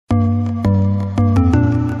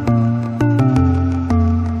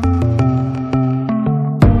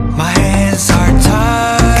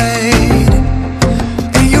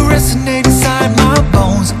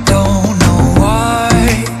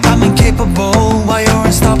unstoppable while you're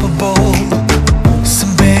unstoppable.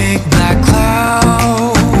 Some big black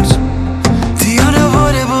clouds, the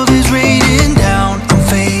unavoidable is raining down. I'm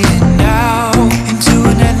fading now into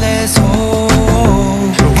an endless hole.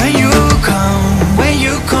 When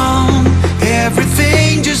you come,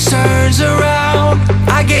 everything just turns around.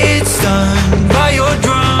 I get stunned by your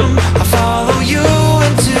drum. I follow you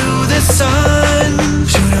into the sun.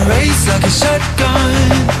 Shoot a race like a shotgun.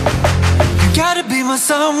 You gotta be my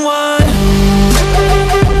someone.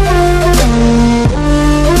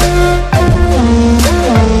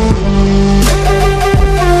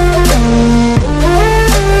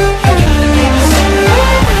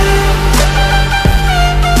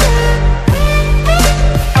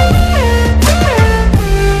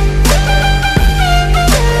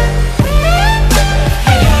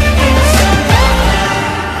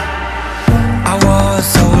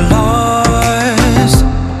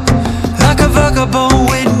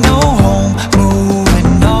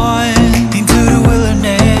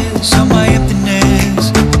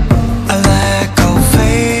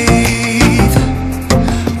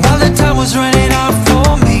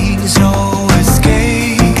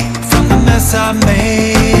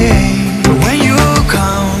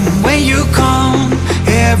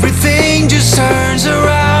 Everything just turns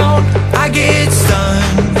around. I get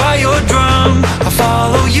stunned by your drum. I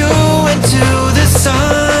follow you into the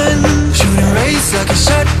sun. Shoot a race like a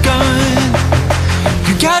shotgun.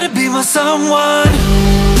 You gotta be my someone.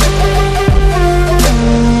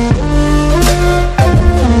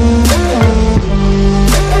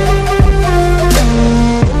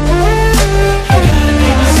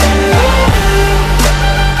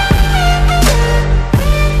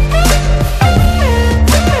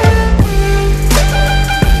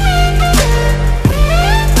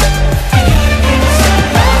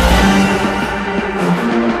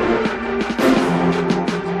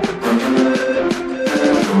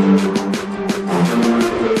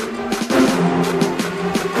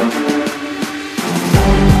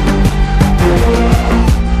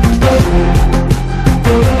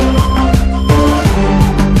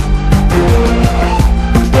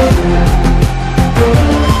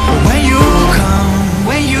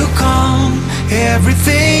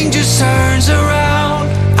 Everything just turns around.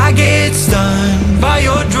 I get stunned by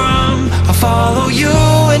your drum. I follow you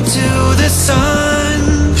into the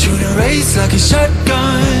sun. Shoot a race like a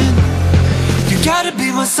shotgun. You gotta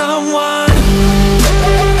be my someone.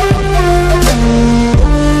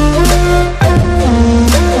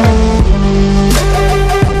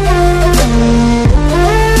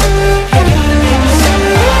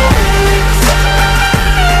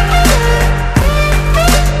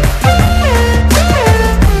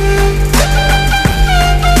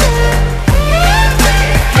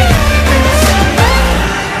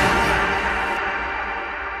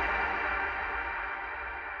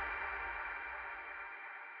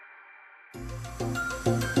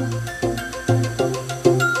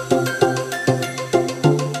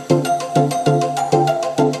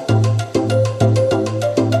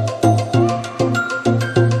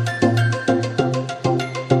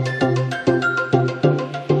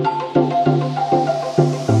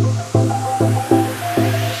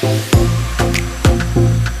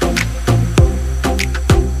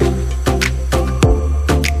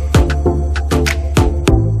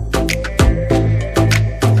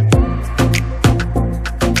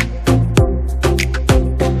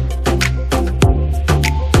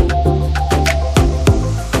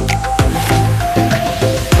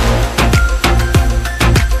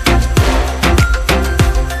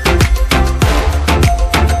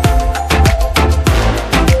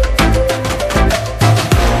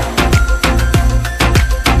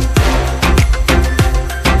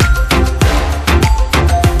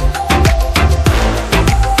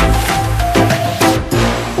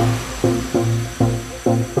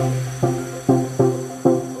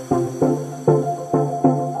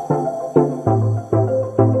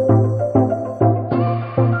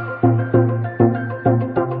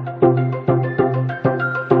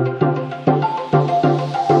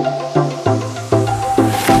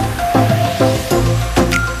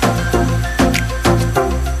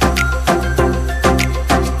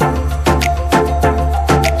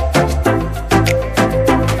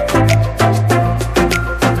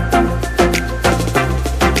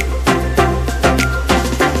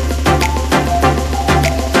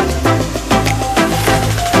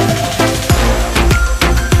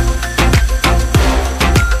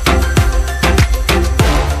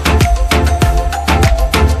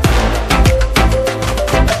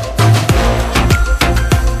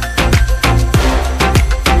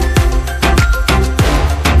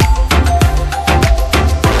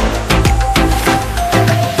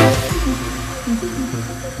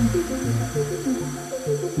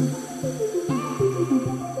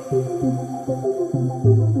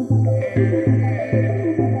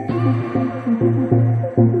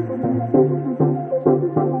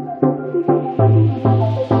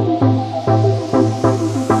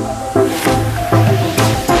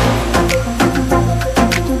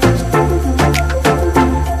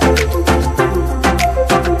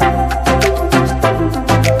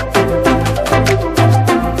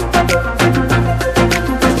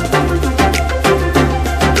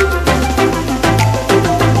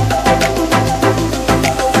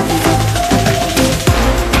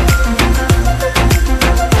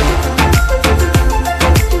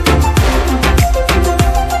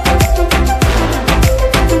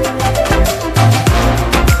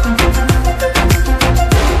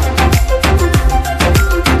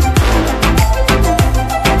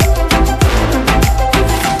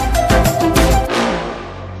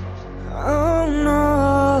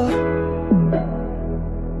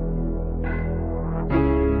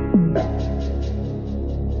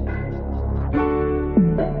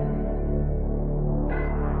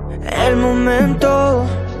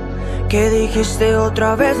 que dijiste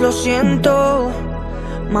otra vez lo siento.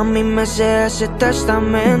 Mami, me sé ese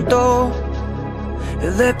testamento.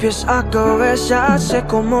 De pies a cabeza sé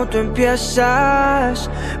cómo tú empiezas.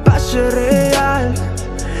 Pa' ser real,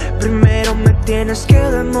 primero me tienes que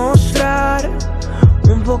demostrar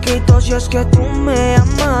un poquito si es que tú me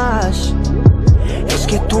amas. Es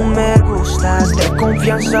que tú me gustas, de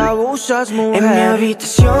confianza abusas, mujer. En mi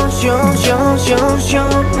habitación,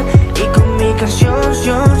 y con mi canción,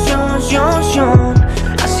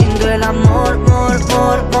 haciendo el amor,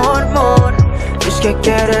 es que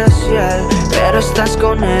quieres fiel, pero estás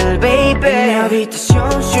con él, baby. En mi habitación,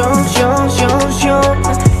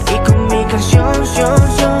 y con mi canción,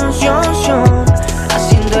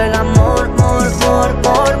 haciendo el amor,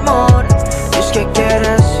 es que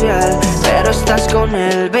quieres fiel, pero estás con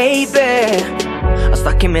él, baby.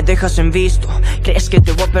 Hasta que me dejas en visto, crees que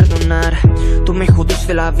te voy a perdonar. Tú me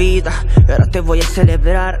jodiste la vida, y ahora te voy a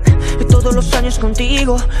celebrar. Y todos los años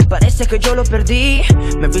contigo, parece que yo lo perdí.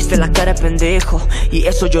 Me viste la cara de pendejo, y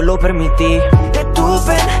eso yo lo permití. Que tú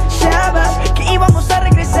pensabas que íbamos a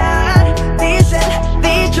regresar. Dice el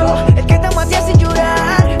dicho, el que te amo a ti sin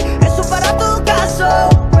llorar. Eso para tu caso,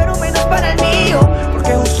 pero menos para el mío.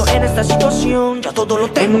 Porque justo en esta situación ya todo lo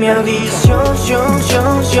tengo. En mi habitación,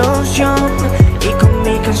 y con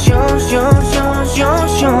mi canción,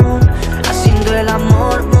 haciendo el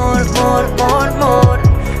amor,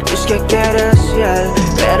 es que quieres fiel,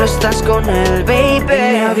 pero estás con él, baby.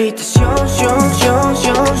 En mi habitación,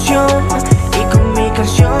 y con mi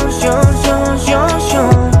canción,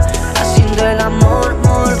 haciendo el amor,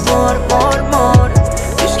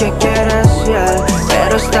 es que quieres fiel,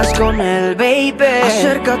 pero estás con él, baby.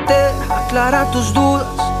 Acércate, aclara tus dudas.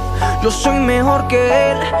 Yo soy mejor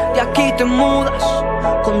que él, de aquí te mudas.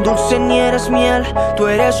 Con dulce ni eres miel, tú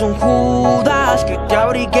eres un Judas. Que te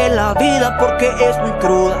abrigue la vida porque es muy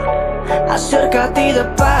cruda. Acércate y de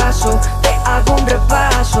paso, te hago un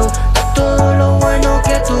repaso de todo lo bueno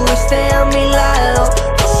que tuviste a mi lado.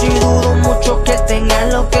 Yo sí dudo mucho que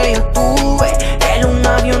tengas lo que yo tuve. Él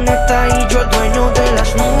una avioneta y yo el dueño de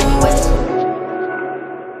las nubes.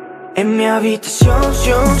 En mi habitación,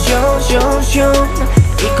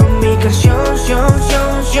 y con mi canción,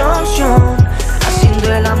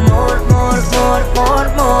 haciendo el amor,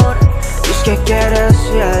 es que quieres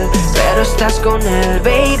fiel, pero estás con él,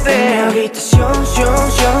 baby. En mi habitación,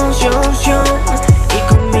 y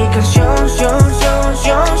con mi canción,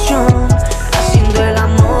 haciendo el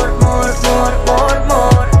amor,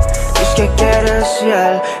 es que quieres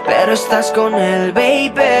fiel, pero estás con él,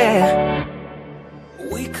 baby.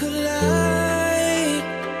 We collide,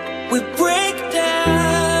 we break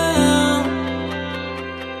down,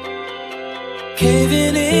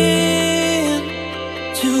 caving in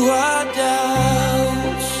to our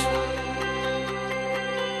doubts.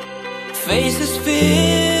 Faces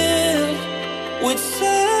filled with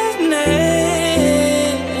sadness.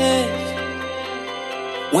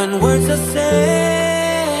 When words are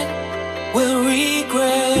said, we'll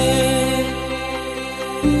regret.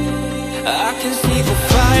 I can see the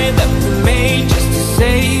fire that we made just to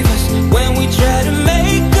save us. When we try to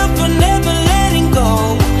make up for never letting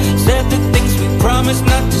go. Said the things we promised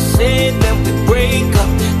not to say, then we break up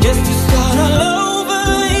just to start all over,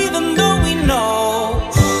 even though we know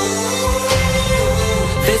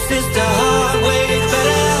this is the hard way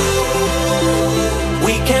better.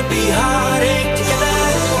 We can't be heartache together.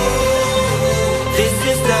 This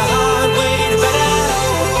is the hard way better.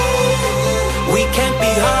 We can't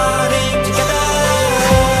be heartache together.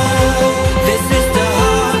 This is the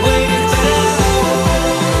hard way better.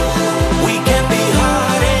 We can't be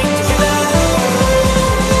heartache together.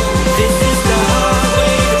 This is the hard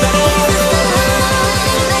way better.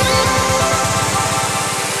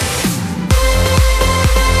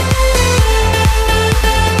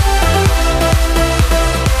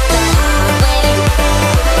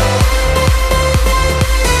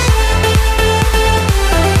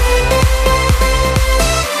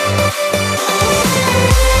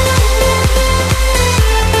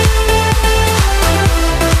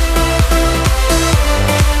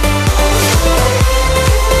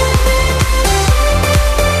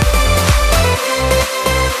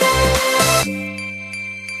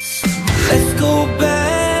 Let's go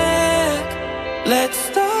back, let's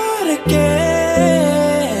start again,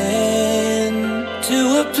 to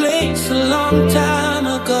a place a long time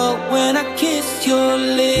ago when I kissed your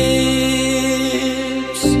lips.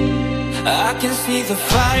 I can see the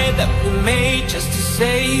fire that we made just to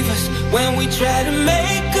save us. When we try to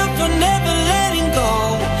make up for never letting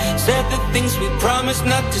go. Said the things we promised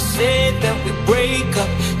not to say, then we break up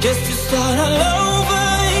just to start all over,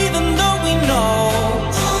 even though we know